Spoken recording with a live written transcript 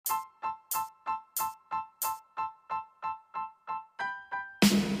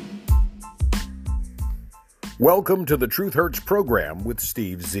Welcome to the Truth Hurts program with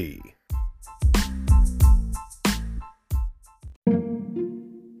Steve Z.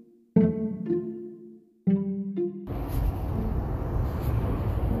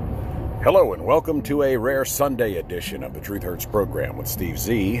 Hello and welcome to a rare Sunday edition of the Truth Hurts program with Steve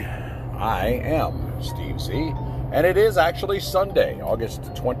Z. I am Steve Z, and it is actually Sunday, August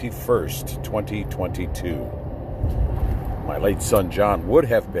 21st, 2022. My late son John would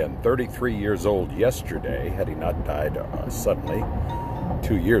have been 33 years old yesterday had he not died suddenly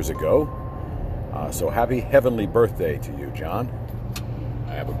 2 years ago. So happy heavenly birthday to you, John.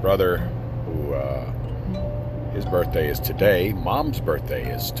 I have a brother who his birthday is today. Mom's birthday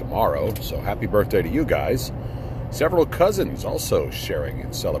is tomorrow, so happy birthday to you guys. Several cousins also sharing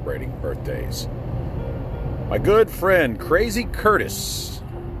and celebrating birthdays. My good friend Crazy Curtis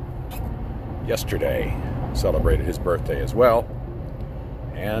yesterday celebrated his birthday as well,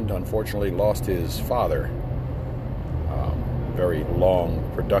 and unfortunately lost his father. Very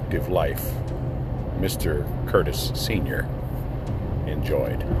long, productive life Mr. Curtis Sr.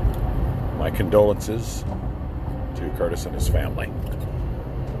 enjoyed. My condolences to Curtis and his family.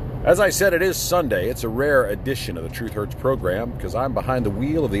 As I said, it is Sunday. It's a rare edition of the Truth Hurts program because I'm behind the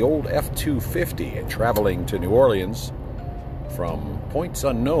wheel of the old F-250 and traveling to New Orleans from points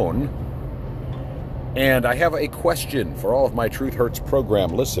unknown. And I have a question for all of my Truth Hurts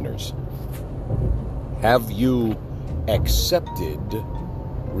program listeners. Have you accepted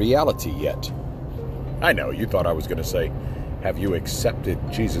reality yet? I know, you thought I was going to say, have you accepted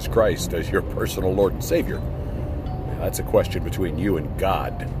Jesus Christ as your personal Lord and Savior? That's a question between you and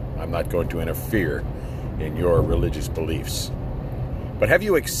God. I'm not going to interfere in your religious beliefs. But have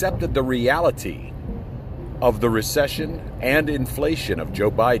you accepted the reality of the recession and inflation of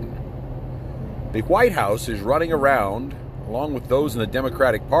Joe Biden? The White House is running around, along with those in the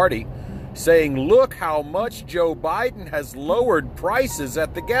Democratic Party, saying, look how much Joe Biden has lowered prices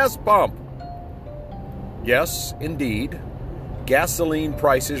at the gas pump. Yes, indeed. Gasoline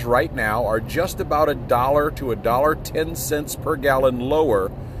prices right now are just about $1 to $1.10 per gallon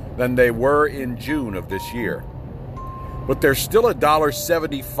lower than they were in June of this year. But they're still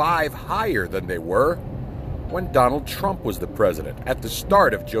 $1.75 higher than they were when Donald Trump was the president at the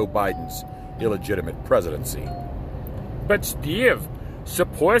start of Joe Biden's illegitimate presidency. But Steve,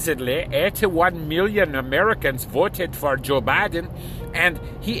 supposedly 81 million Americans voted for Joe Biden, and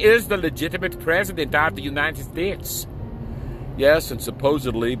he is the legitimate president of the United States. Yes, and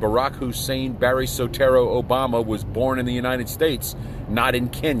supposedly Barack Hussein Barry Soetoro Obama was born in the United States, not in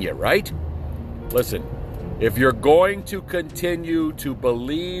Kenya, right? Listen, if you're going to continue to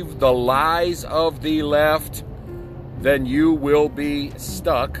believe the lies of the left, then you will be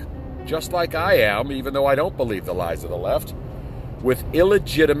stuck, just like I am, even though I don't believe the lies of the left, with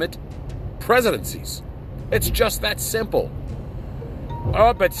illegitimate presidencies. It's just that simple.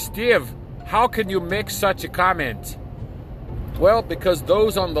 Oh, but Steve, how can you make such a comment? Well, because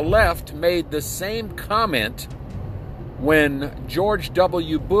those on the left made the same comment when George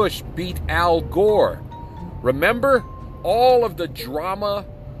W. Bush beat Al Gore. Remember all of the drama,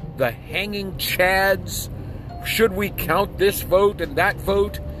 the hanging chads? Should we count this vote and that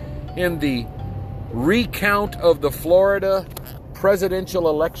vote in the recount of the Florida presidential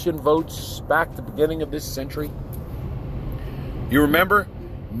election votes back at the beginning of this century? You remember?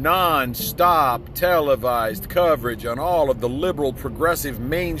 Non-stop televised coverage on all of the liberal, progressive,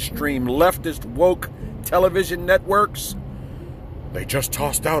 mainstream, leftist, woke television networks. They just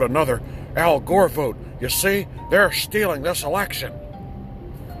tossed out another Al Gore vote. You see, they're stealing this election.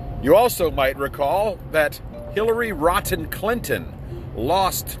 You also might recall that Hillary Rotten Clinton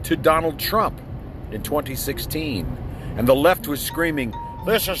lost to Donald Trump in 2016, and the left was screaming,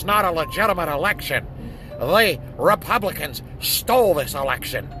 "This is not a legitimate election. The Republicans stole this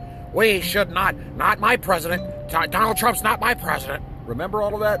election. We should not my president. Donald Trump's not my president." Remember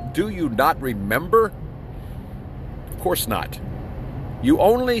all of that? Do you not remember? Of course not. You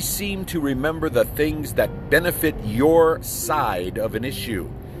only seem to remember the things that benefit your side of an issue,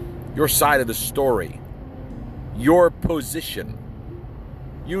 your side of the story, your position.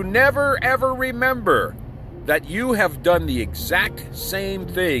 You never ever remember that you have done the exact same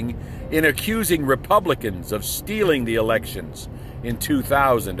thing in accusing Republicans of stealing the elections in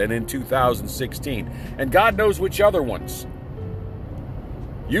 2000 and in 2016, and God knows which other ones.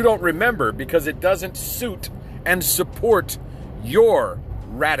 You don't remember because it doesn't suit and support your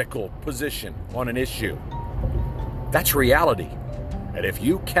radical position on an issue. That's reality. And if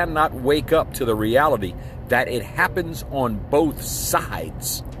you cannot wake up to the reality that it happens on both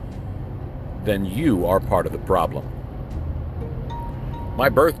sides, then you are part of the problem. My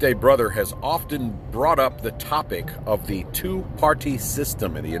birthday brother has often brought up the topic of the two-party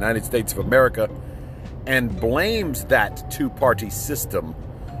system in the United States of America and blames that two-party system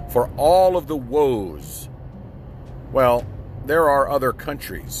for all of the woes. Well, there are other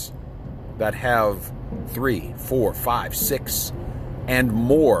countries that have 3, 4, 5, 6, and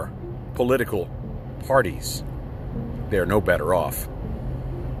more political parties. They're no better off.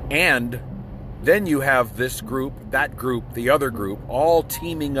 And then you have this group, that group, the other group, all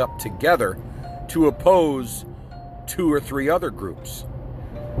teaming up together to oppose 2 or 3 other groups.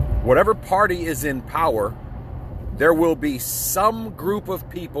 Whatever party is in power, there will be some group of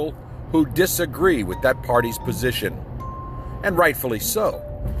people who disagree with that party's position. And rightfully so.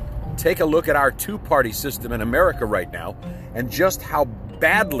 Take a look at our two-party system in America right now and just how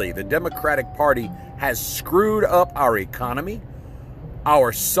badly the Democratic Party has screwed up our economy,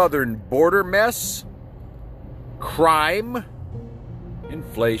 our southern border mess, crime,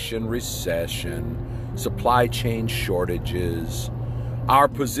 inflation, recession, supply chain shortages, our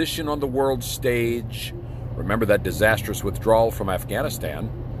position on the world stage. Remember that disastrous withdrawal from Afghanistan?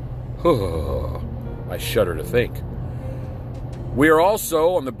 I shudder to think. We are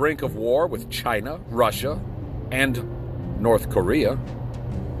also on the brink of war with China, Russia, and North Korea.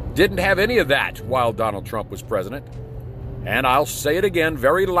 Didn't have any of that while Donald Trump was president. And I'll say it again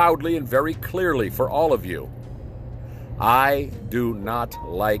very loudly and very clearly for all of you. I do not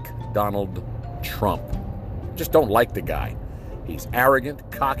like Donald Trump. Just don't like the guy. He's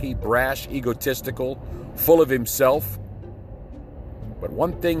arrogant, cocky, brash, egotistical, full of himself. But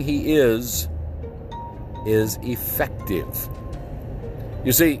one thing he is effective.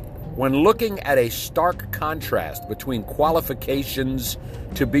 You see, when looking at a stark contrast between qualifications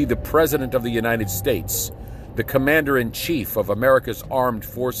to be the President of the United States, the Commander-in-Chief of America's armed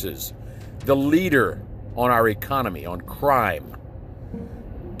forces, the leader on our economy, on crime,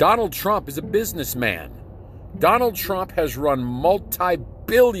 Donald Trump is a businessman. Donald Trump has run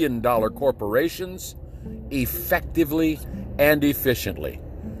multi-billion-dollar corporations effectively and efficiently.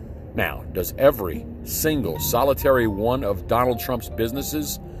 Now, does every single solitary one of Donald Trump's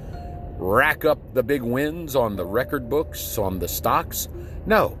businesses rack up the big wins on the record books, on the stocks?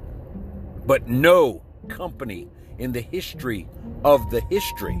 No. But no company in the history of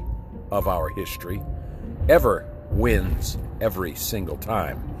our history ever wins every single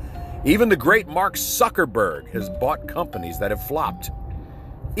time. Even the great Mark Zuckerberg has bought companies that have flopped.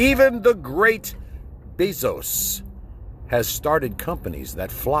 Even the great Bezos has started companies that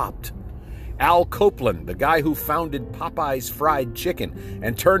flopped. Al Copeland, the guy who founded Popeye's Fried Chicken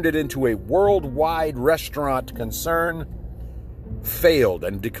and turned it into a worldwide restaurant concern, failed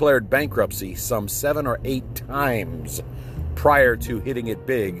and declared bankruptcy some 7 or 8 times prior to hitting it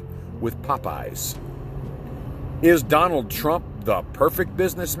big with Popeyes. Is Donald Trump the perfect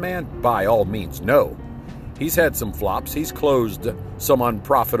businessman? By all means, no. He's had some flops. He's closed some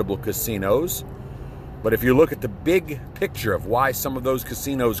unprofitable casinos. But if you look at the big picture of why some of those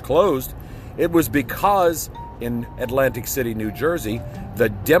casinos closed, it was because in Atlantic City, New Jersey, the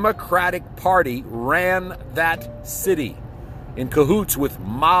Democratic Party ran that city in cahoots with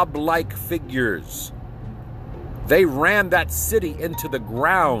mob-like figures. They ran that city into the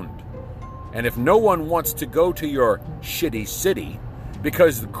ground. And if no one wants to go to your shitty city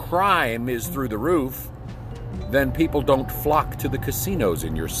because the crime is through the roof, then people don't flock to the casinos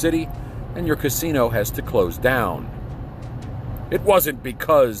in your city, and your casino has to close down. It wasn't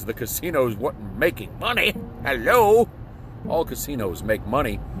because the casinos weren't making money. Hello? All casinos make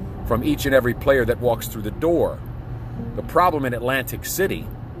money from each and every player that walks through the door. The problem in Atlantic City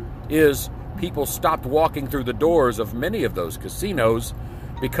is people stopped walking through the doors of many of those casinos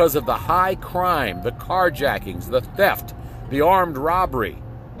because of the high crime, the carjackings, the theft, the armed robbery,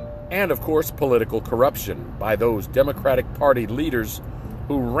 and, of course, political corruption by those Democratic Party leaders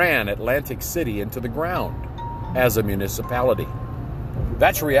who ran Atlantic City into the ground as a municipality.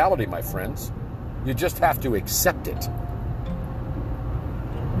 That's reality, my friends. You just have to accept it.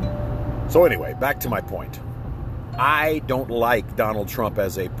 So anyway, back to my point. I don't like Donald Trump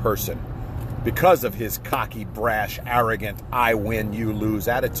as a person because of his cocky, brash, arrogant, I win, you lose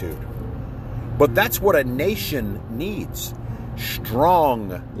attitude. But that's what a nation needs.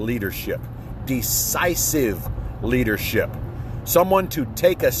 Strong leadership, decisive leadership. Someone to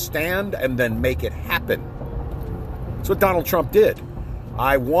take a stand and then make it happen. That's what Donald Trump did.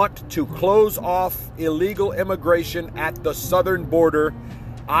 I want to close off illegal immigration at the southern border.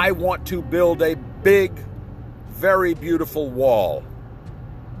 I want to build a big, very beautiful wall.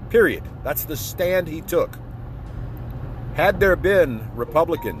 Period. That's the stand he took. Had there been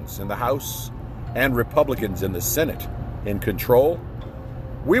Republicans in the House and Republicans in the Senate in control,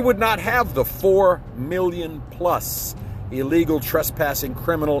 we would not have the 4 million plus illegal trespassing,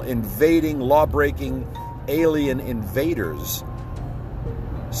 criminal, invading, law-breaking, alien invaders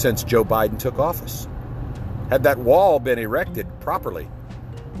since Joe Biden took office. Had that wall been erected properly,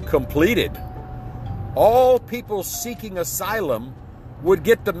 completed, all people seeking asylum would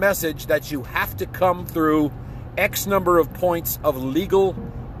get the message that you have to come through X number of points of legal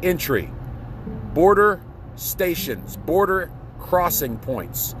entry, border stations, border crossing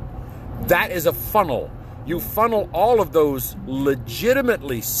points. That is a funnel. You funnel all of those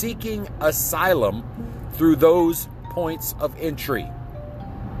legitimately seeking asylum through those points of entry.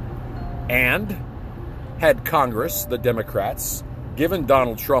 And had Congress, the Democrats, given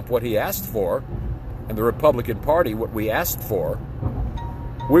Donald Trump what he asked for, and the Republican Party what we asked for,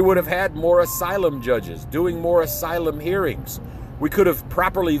 we would have had more asylum judges doing more asylum hearings. We could have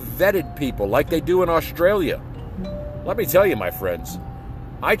properly vetted people like they do in Australia. Let me tell you, my friends,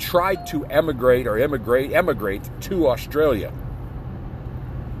 I tried to emigrate to Australia.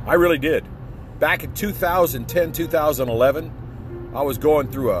 I really did. Back in 2010, 2011, I was going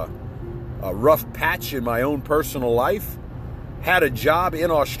through a rough patch in my own personal life. Had a job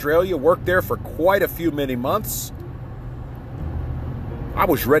in Australia, worked there for quite a few many months. I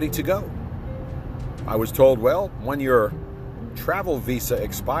was ready to go. I was told, well, when your travel visa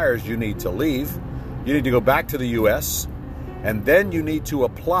expires, you need to leave. You need to go back to the U.S., and then you need to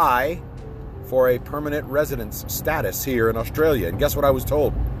apply for a permanent residence status here in Australia. And guess what I was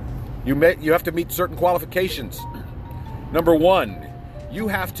told? You have to meet certain qualifications. Number one, you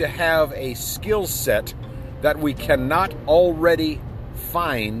have to have a skill set that we cannot already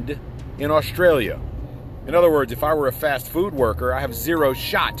find in Australia. In other words, if I were a fast food worker, I have zero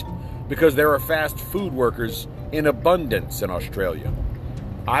shot because there are fast food workers in abundance in Australia.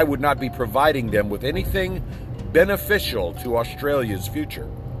 I would not be providing them with anything beneficial to Australia's future.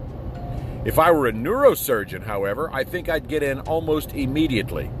 If I were a neurosurgeon, however, I think I'd get in almost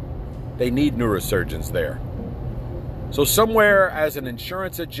immediately. They need neurosurgeons there. So somewhere as an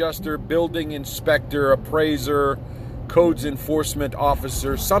insurance adjuster, building inspector, appraiser, codes enforcement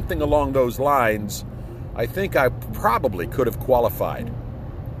officer, something along those lines, I think I probably could have qualified.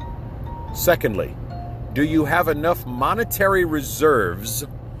 Secondly, do you have enough monetary reserves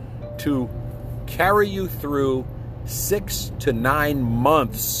to carry you through 6 to 9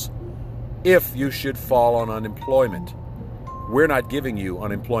 months if you should fall on unemployment? We're not giving you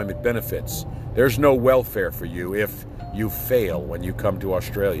unemployment benefits. There's no welfare for you if you fail when you come to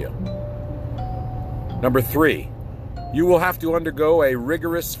Australia. Number 3, you will have to undergo a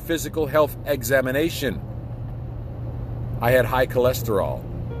rigorous physical health examination. I had high cholesterol.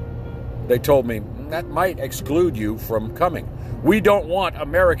 They told me that might exclude you from coming. We don't want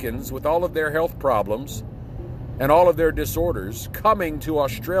Americans with all of their health problems and all of their disorders coming to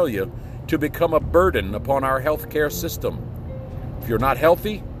Australia to become a burden upon our healthcare system. If you're not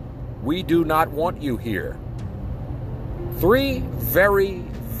healthy, we do not want you here. 3 very,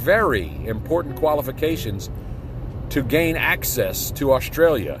 very important qualifications to gain access to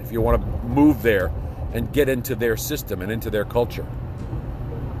Australia if you want to move there and get into their system and into their culture.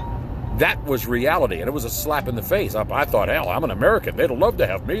 That was reality, and it was a slap in the face. I thought, hell, I'm an American. They'd love to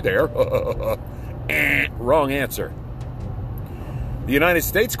have me there. Wrong answer. The United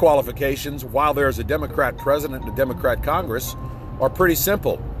States qualifications, while there's a Democrat president and a Democrat Congress, are pretty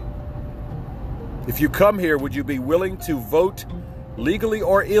simple. If you come here, would you be willing to vote legally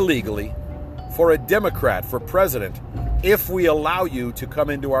or illegally for a Democrat for president if we allow you to come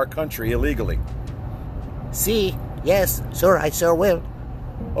into our country illegally? Sí, yes, sir, I sure will.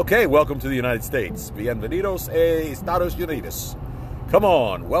 Okay, welcome to the United States. Bienvenidos a Estados Unidos. Come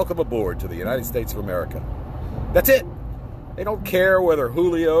on, welcome aboard to the United States of America. That's it. They don't care whether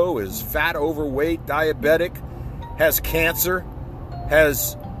Julio is fat, overweight, diabetic, has cancer,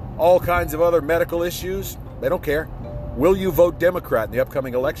 has all kinds of other medical issues. They don't care. Will you vote Democrat in the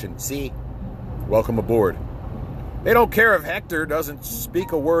upcoming election? Sí. Welcome aboard. They don't care if Hector doesn't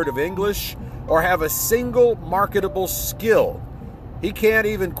speak a word of English or have a single marketable skill. He can't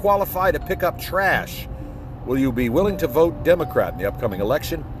even qualify to pick up trash. Will you be willing to vote Democrat in the upcoming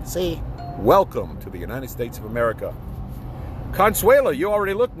election? Sí. Welcome to the United States of America. Consuela, you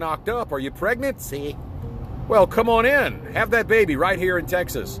already look knocked up. Are you pregnant? Sí. Well, come on in. Have that baby right here in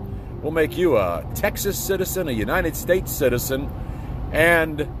Texas. We'll make you a Texas citizen, a United States citizen,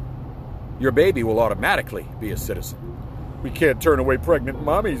 and your baby will automatically be a citizen. We can't turn away pregnant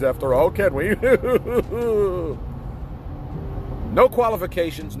mommies after all, can we? No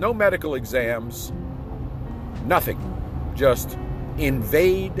qualifications, no medical exams, nothing. Just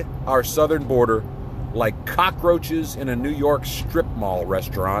invade our southern border like cockroaches in a New York strip mall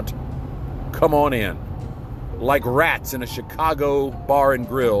restaurant. Come on in. Like rats in a Chicago bar and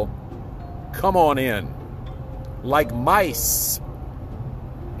grill. Come on in. Like mice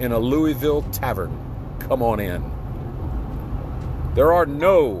in a Louisville tavern. Come on in. There are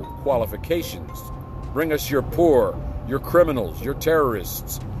no qualifications. Bring us your poor, your criminals, your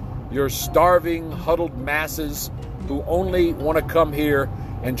terrorists, your starving, huddled masses who only want to come here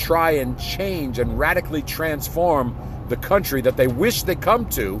and try and change and radically transform the country that they wish they come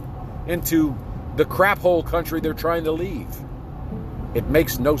to into the crap hole country they're trying to leave. It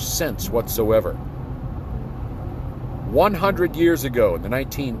makes no sense whatsoever. 100 years ago, in the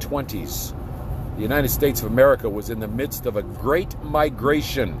 1920s, the United States of America was in the midst of a great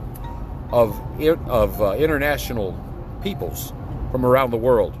migration of international peoples from around the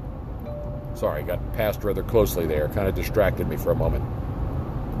world. Sorry, I got passed rather closely there. Kind of distracted me for a moment.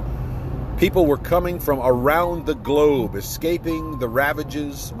 People were coming from around the globe, escaping the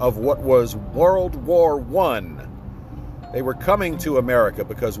ravages of what was World War I. They were coming to America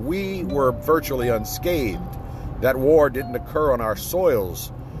because we were virtually unscathed. That war didn't occur on our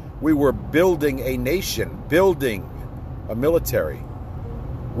soils. We were building a nation, building a military.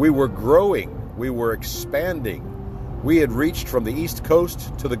 We were growing. We were expanding. We had reached from the East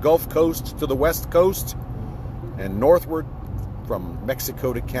Coast to the Gulf Coast to the West Coast and northward from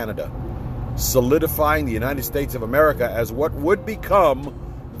Mexico to Canada, solidifying the United States of America as what would become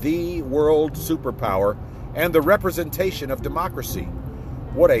the world superpower and the representation of democracy.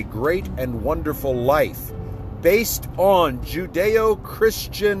 What a great and wonderful life, based on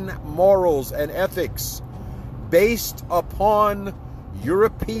Judeo-Christian morals and ethics, based upon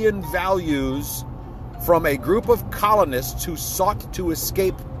European values from a group of colonists who sought to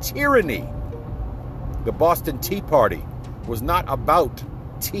escape tyranny. The Boston Tea Party was not about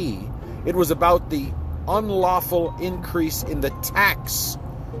tea. It was about the unlawful increase in the tax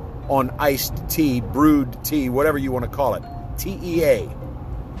on iced tea, brewed tea, whatever you want to call it. TEA.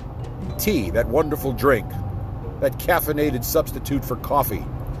 Tea, that wonderful drink, that caffeinated substitute for coffee.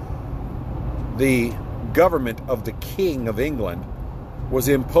 The government of the King of England was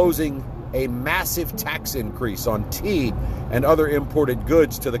imposing a massive tax increase on tea and other imported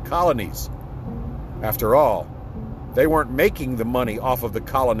goods to the colonies. After all, they weren't making the money off of the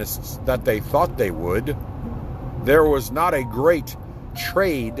colonists that they thought they would. There was not a great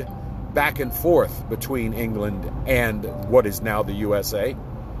trade back and forth between England and what is now the USA.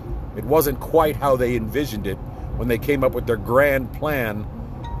 It wasn't quite how they envisioned it when they came up with their grand plan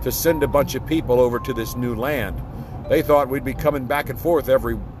to send a bunch of people over to this new land. They thought we'd be coming back and forth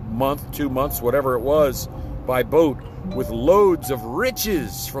every month, 2 months, whatever it was, by boat with loads of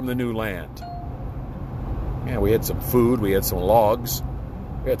riches from the new land. Yeah, we had some food, we had some logs,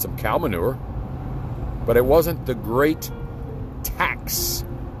 we had some cow manure, but it wasn't the great tax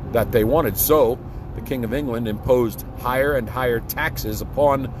that they wanted. So the King of England imposed higher and higher taxes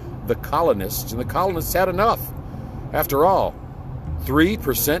upon the colonists, and the colonists had enough. After all,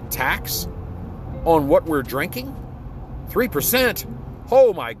 3% tax on what we're drinking? 3%?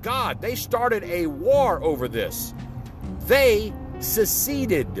 Oh my God, they started a war over this. They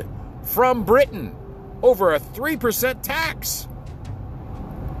seceded from Britain over a 3% tax.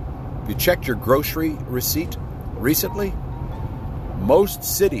 Have you checked your grocery receipt recently? Most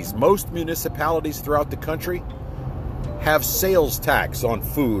cities, most municipalities throughout the country have sales tax on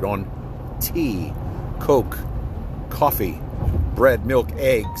food, on tea, Coke, coffee, bread, milk,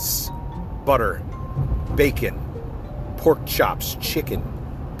 eggs, butter, bacon, pork chops, chicken,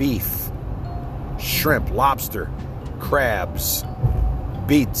 beef, shrimp, lobster, crabs,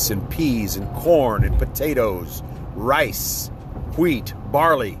 beets and peas and corn and potatoes, rice, wheat,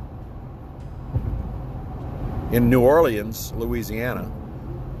 barley. In New Orleans, Louisiana,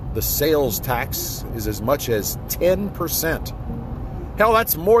 the sales tax is as much as 10%. Hell,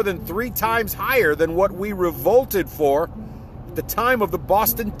 that's more than 3 times higher than what we revolted for at the time of the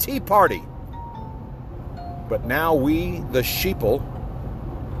Boston Tea Party. But now we, the sheeple,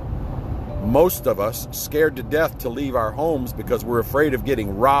 most of us scared to death to leave our homes because we're afraid of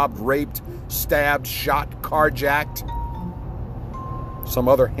getting robbed, raped, stabbed, shot, carjacked, some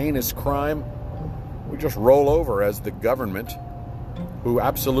other heinous crime. We just roll over as the government, who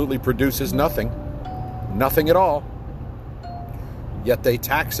absolutely produces nothing at all. Yet they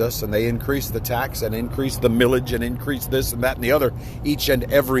tax us, and they increase the tax and increase the millage and increase this and that and the other each and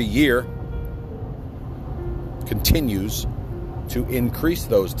every year. Continues to increase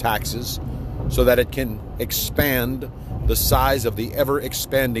those taxes so that it can expand the size of the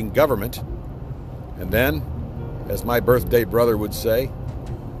ever-expanding government. And then, as my birthday brother would say,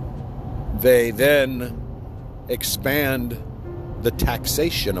 They then expand the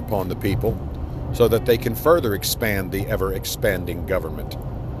taxation upon the people so that they can further expand the ever-expanding government.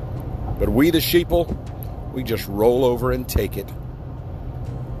 But we, the sheeple, we just roll over and take it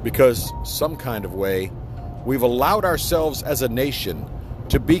because some kind of way we've allowed ourselves as a nation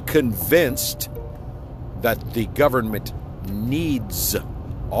to be convinced that the government needs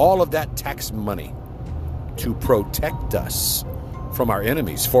all of that tax money to protect us from our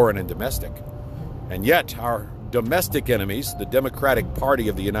enemies, foreign and domestic. And yet our domestic enemies, the Democratic Party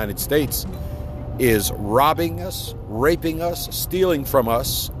of the United States, is robbing us, raping us, stealing from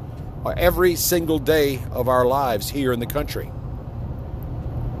us every single day of our lives here in the country.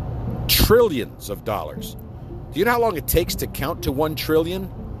 Trillions of dollars. Do you know how long it takes to count to 1 trillion?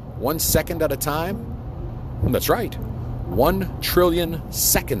 1 second at a time? That's right. 1 trillion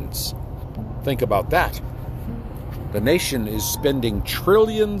seconds. Think about that. The nation is spending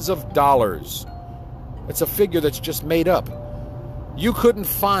trillions of dollars. It's a figure that's just made up. You couldn't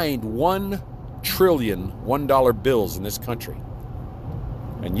find 1 trillion $1 bills in this country.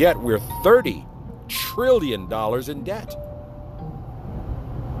 And yet we're $30 trillion in debt.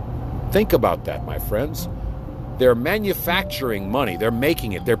 Think about that, my friends. They're manufacturing money. They're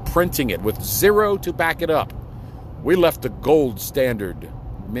making it. They're printing it with zero to back it up. We left the gold standard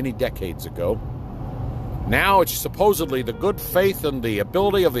many decades ago. Now it's supposedly the good faith and the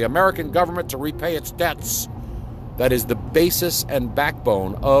ability of the American government to repay its debts that is the basis and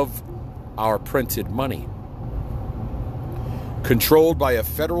backbone of our printed money. Controlled by a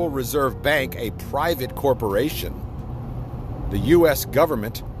Federal Reserve Bank, a private corporation, the U.S.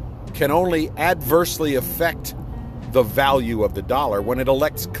 government can only adversely affect the value of the dollar when it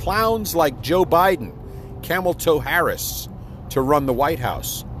elects clowns like Joe Biden, Camel Toe Harris to run the White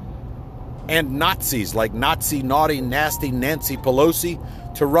House, and Nazis like Nazi, naughty, nasty Nancy Pelosi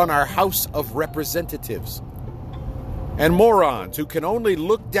to run our House of Representatives, and morons who can only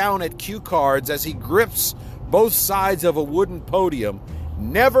look down at cue cards as he grips both sides of a wooden podium,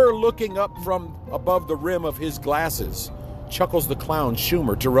 never looking up from above the rim of his glasses, chuckles the clown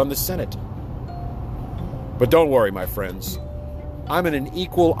Schumer to run the Senate. But don't worry, my friends. I'm in an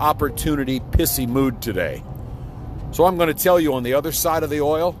equal opportunity pissy mood today. So I'm going to tell you on the other side of the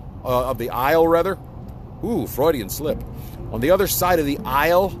aisle, rather. Ooh, Freudian slip. On the other side of the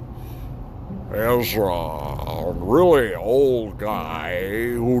aisle is a really old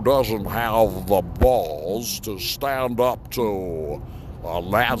guy who doesn't have the balls to stand up to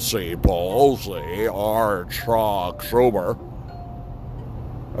Nancy Pelosi or Chuck Schumer.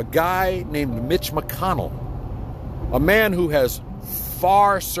 A guy named Mitch McConnell. A man who has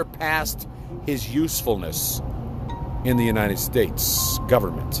far surpassed his usefulness in the United States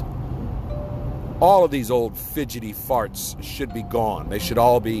government. All of these old fidgety farts should be gone. They should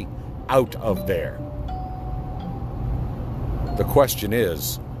all be out of there. The question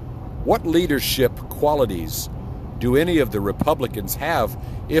is, what leadership qualities do any of the Republicans have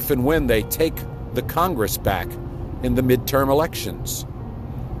if and when they take the Congress back in the midterm elections?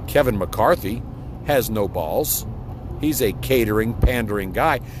 Kevin McCarthy has no balls. He's a catering, pandering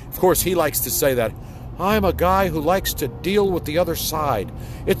guy. Of course, he likes to say that, I'm a guy who likes to deal with the other side.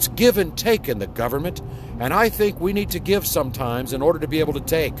 It's give and take in the government, and I think we need to give sometimes in order to be able to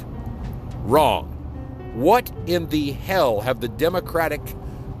take. Wrong. What in the hell have the Democratic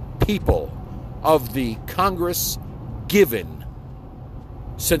people of the Congress given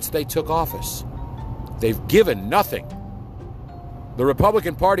since they took office? They've given nothing. The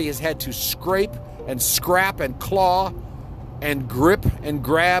Republican Party has had to scrape and scrap and claw and grip and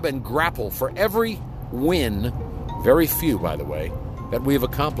grab and grapple for every win, very few, by the way, that we've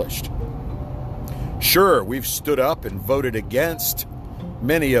accomplished. Sure, we've stood up and voted against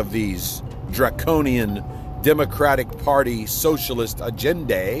many of these draconian Democratic Party socialist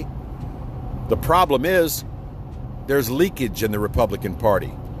agendae. The problem is there's leakage in the Republican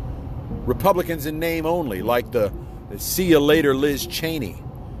Party. Republicans in name only, like the see you later Liz Cheney,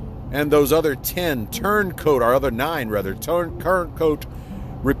 and those other 10 turncoat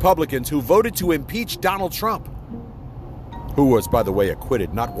Republicans who voted to impeach Donald Trump, who was, by the way,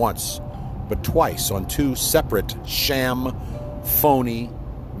 acquitted not once, but twice on 2 separate sham, phony,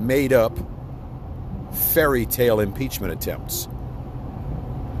 made-up, fairy tale impeachment attempts.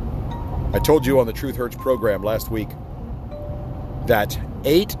 I told you on the Truth Hurts program last week that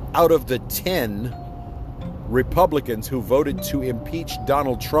 8 out of the 10 Republicans who voted to impeach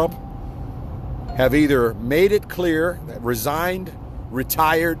Donald Trump have either made it clear, resigned,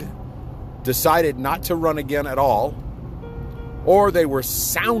 retired, decided not to run again at all, or they were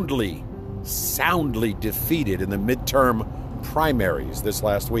soundly defeated in the midterm primaries this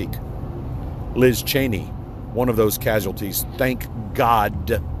last week. Liz Cheney, one of those casualties, thank God.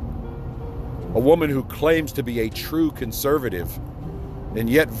 A woman who claims to be a true conservative and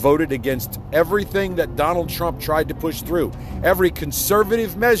yet voted against everything that Donald Trump tried to push through. Every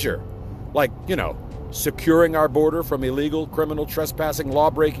conservative measure, like, securing our border from illegal, criminal, trespassing,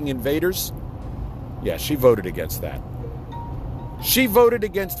 law-breaking invaders. Yeah, she voted against that. She voted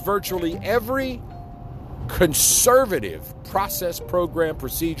against virtually every conservative process, program,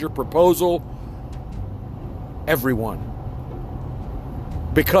 procedure, proposal, everyone.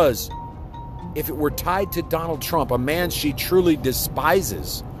 Because if it were tied to Donald Trump, a man she truly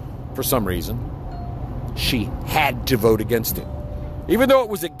despises for some reason, she had to vote against it. Even though it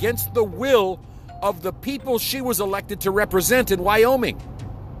was against the will of the people she was elected to represent in Wyoming.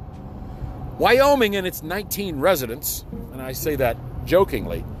 Wyoming and its 19 residents, and I say that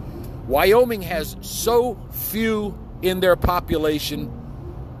jokingly, Wyoming has so few in their population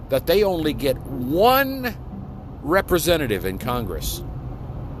that they only get one representative in Congress.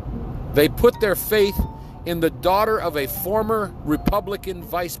 They put their faith in the daughter of a former Republican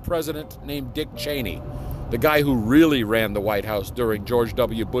vice president named Dick Cheney, the guy who really ran the White House during George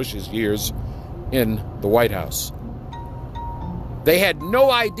W. Bush's years in the White House. They had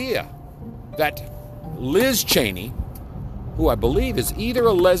no idea that Liz Cheney, who I believe is either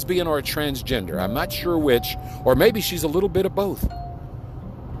a lesbian or a transgender, I'm not sure which, or maybe she's a little bit of both.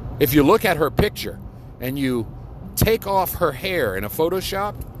 If you look at her picture and you take off her hair in a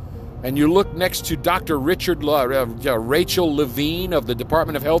Photoshop, and you look next to Dr. Rachel Levine of the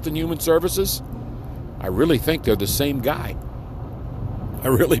Department of Health and Human Services, I really think they're the same guy. I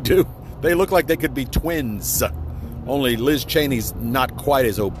really do. They look like they could be twins. Only Liz Cheney's not quite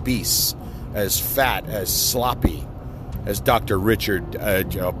as obese, as fat, as sloppy as Dr. Rachel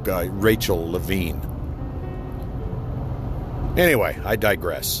Levine. Anyway, I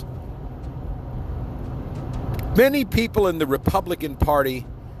digress. Many people in the Republican Party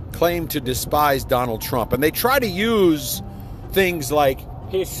claim to despise Donald Trump, and they try to use things like,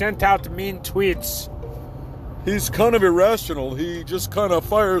 he sent out mean tweets. He's kind of irrational. He just kind of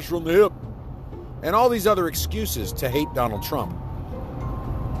fires from the hip. And all these other excuses to hate Donald Trump.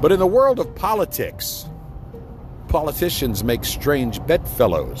 But in the world of politics, politicians make strange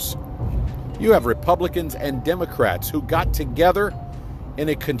bedfellows. You have Republicans and Democrats who got together in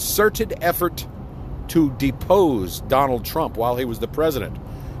a concerted effort to depose Donald Trump while he was the president.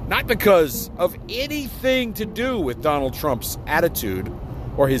 Not because of anything to do with Donald Trump's attitude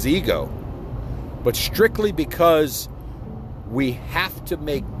or his ego, but strictly because we have to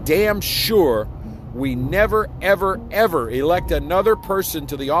make damn sure we never, ever, ever elect another person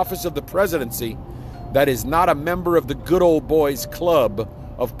to the office of the presidency that is not a member of the good old boys club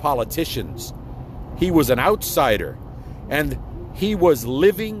of politicians. He was an outsider, and he was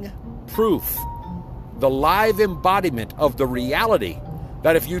living proof, the live embodiment of the reality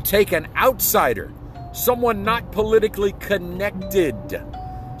that if you take an outsider, someone not politically connected,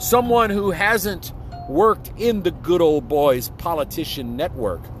 someone who hasn't worked in the good old boys politician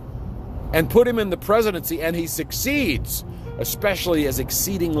network, and put him in the presidency and he succeeds, especially as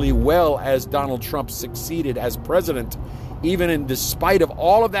exceedingly well as Donald Trump succeeded as president, even in despite of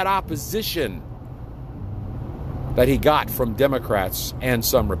all of that opposition that he got from Democrats and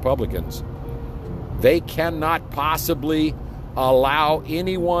some Republicans, they cannot possibly allow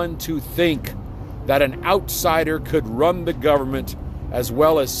anyone to think that an outsider could run the government as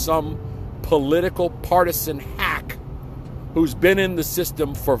well as some political partisan hack who's been in the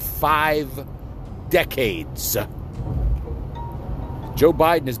system for 5 decades. Joe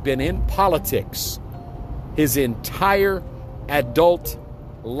Biden has been in politics his entire adult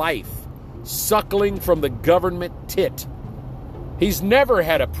life, suckling from the government tit. He's never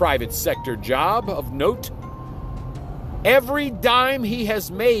had a private sector job of note. Every dime he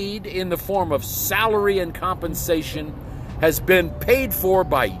has made in the form of salary and compensation has been paid for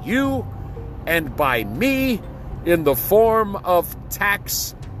by you and by me in the form of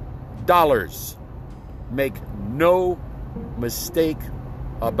tax dollars. Make no mistake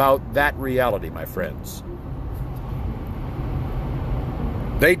about that reality, my friends.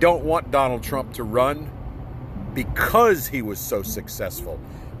 They don't want Donald Trump to run because he was so successful,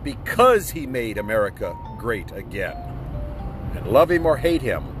 because he made America great again. And love him or hate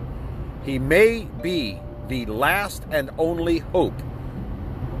him, he may be the last and only hope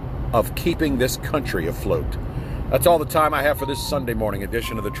of keeping this country afloat. That's all the time I have for this Sunday morning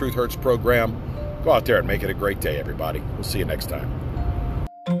edition of the Truth Hurts program. Go out there and make it a great day, everybody. We'll see you next time.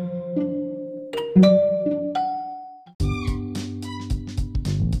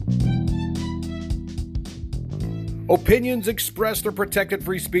 Opinions expressed are protected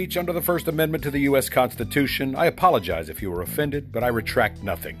free speech under the First Amendment to the U.S. Constitution. I apologize if you were offended, but I retract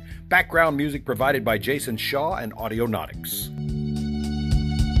nothing. Background music provided by Jason Shaw and Audionautics.